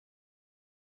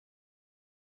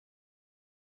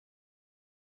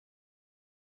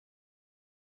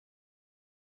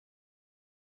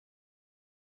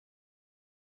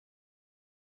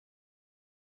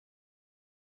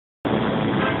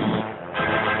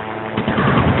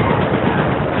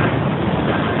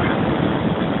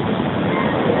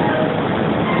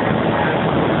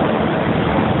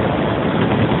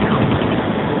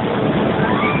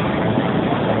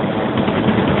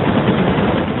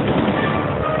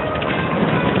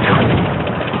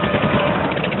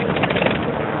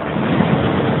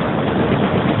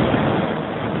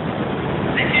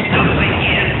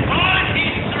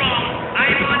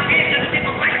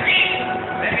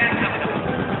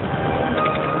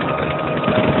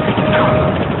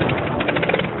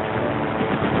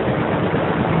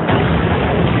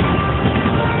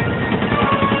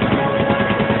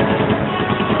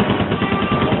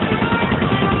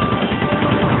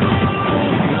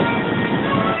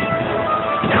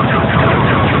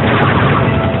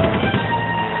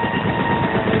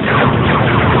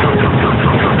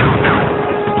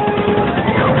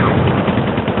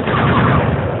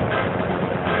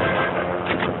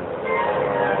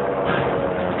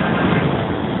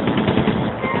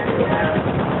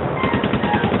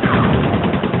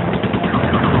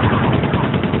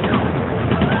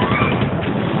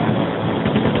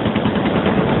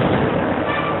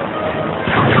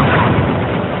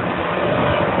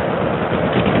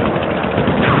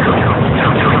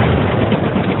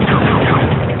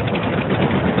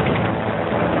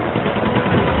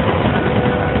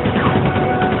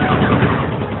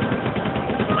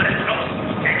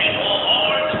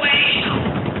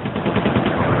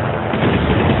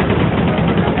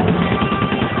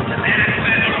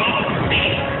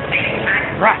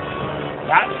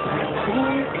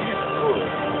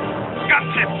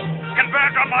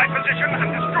position and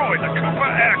destroy the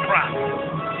Cooper aircraft.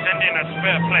 Send in a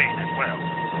spare plane as well.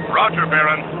 Roger,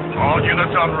 Baron. All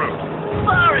units en route.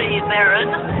 Sorry, Baron,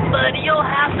 but you'll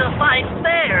have to fight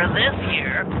fair this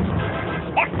year.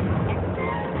 What?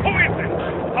 Who is this?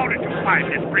 How did you find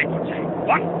this frequency?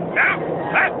 What? Now?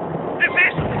 That? Is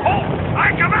this? Oh,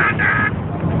 my commander!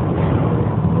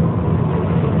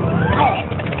 Oh,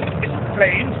 this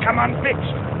plane's come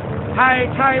unfixed. High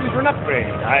time for an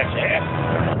upgrade, I say.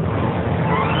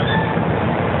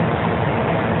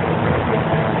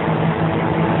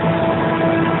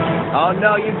 Oh,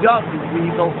 no, you don't, you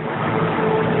weasel.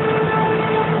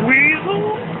 Weasel?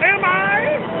 Am I?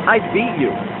 I beat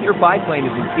you. Your biplane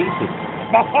is in pieces.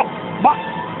 But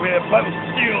we're both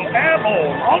still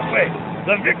airborne, aren't we?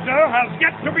 The victor has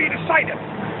yet to be decided.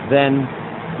 Then,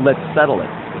 let's settle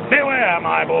it. Beware,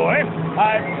 my boy.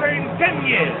 I've trained 10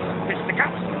 years in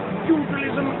fisticuffs.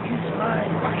 Feudalism is my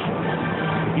passion.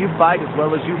 If you fight as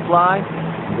well as you fly,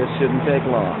 this shouldn't take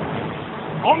long.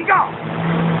 On guard!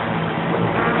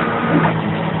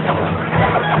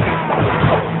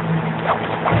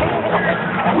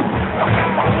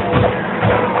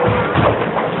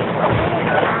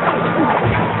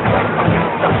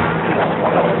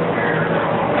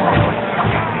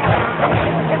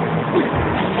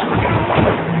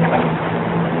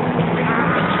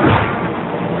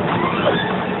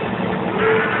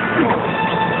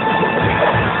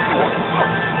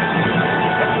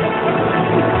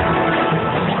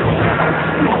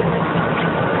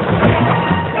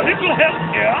 A little help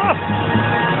here.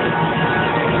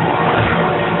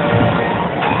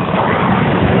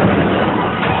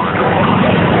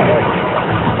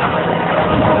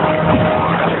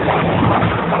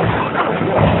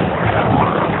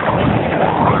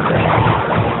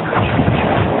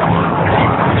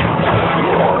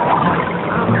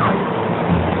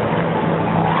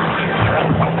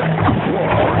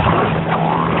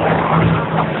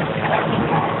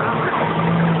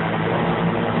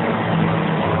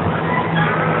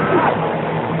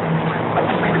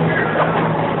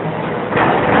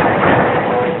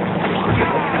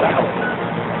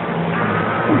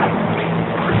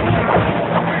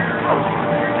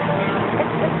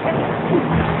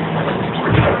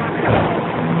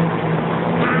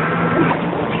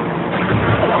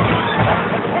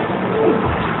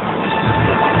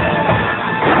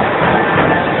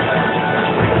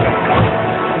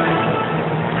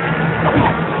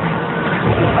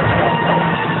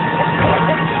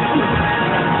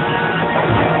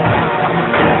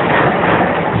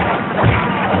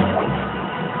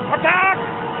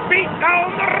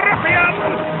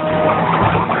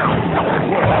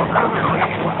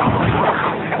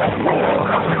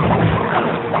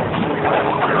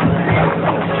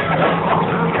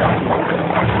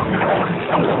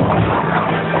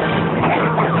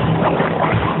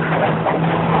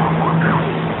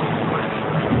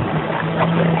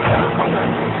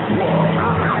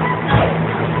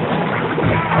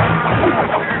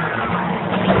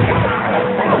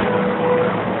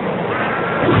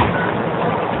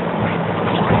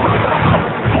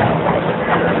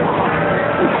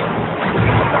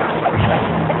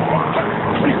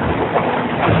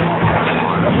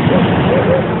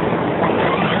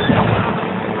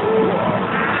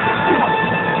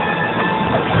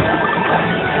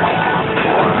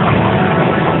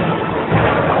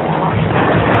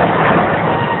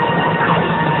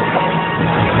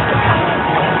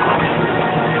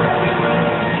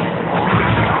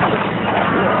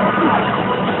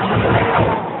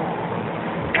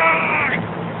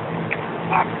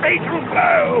 fatal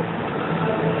blow.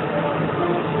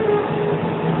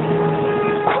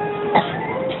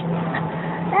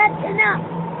 That's enough.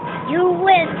 You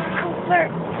win, Cooper.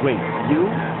 Wait, you?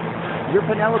 You're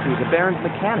Penelope, the Baron's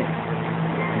mechanic.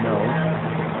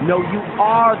 No, you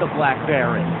are the Black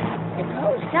Baron.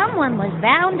 Suppose someone was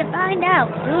bound to find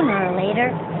out sooner or later.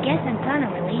 Guess I'm kind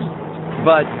of relieved.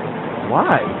 But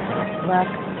why? Look,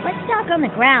 let's talk on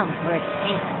the ground where it's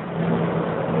safe.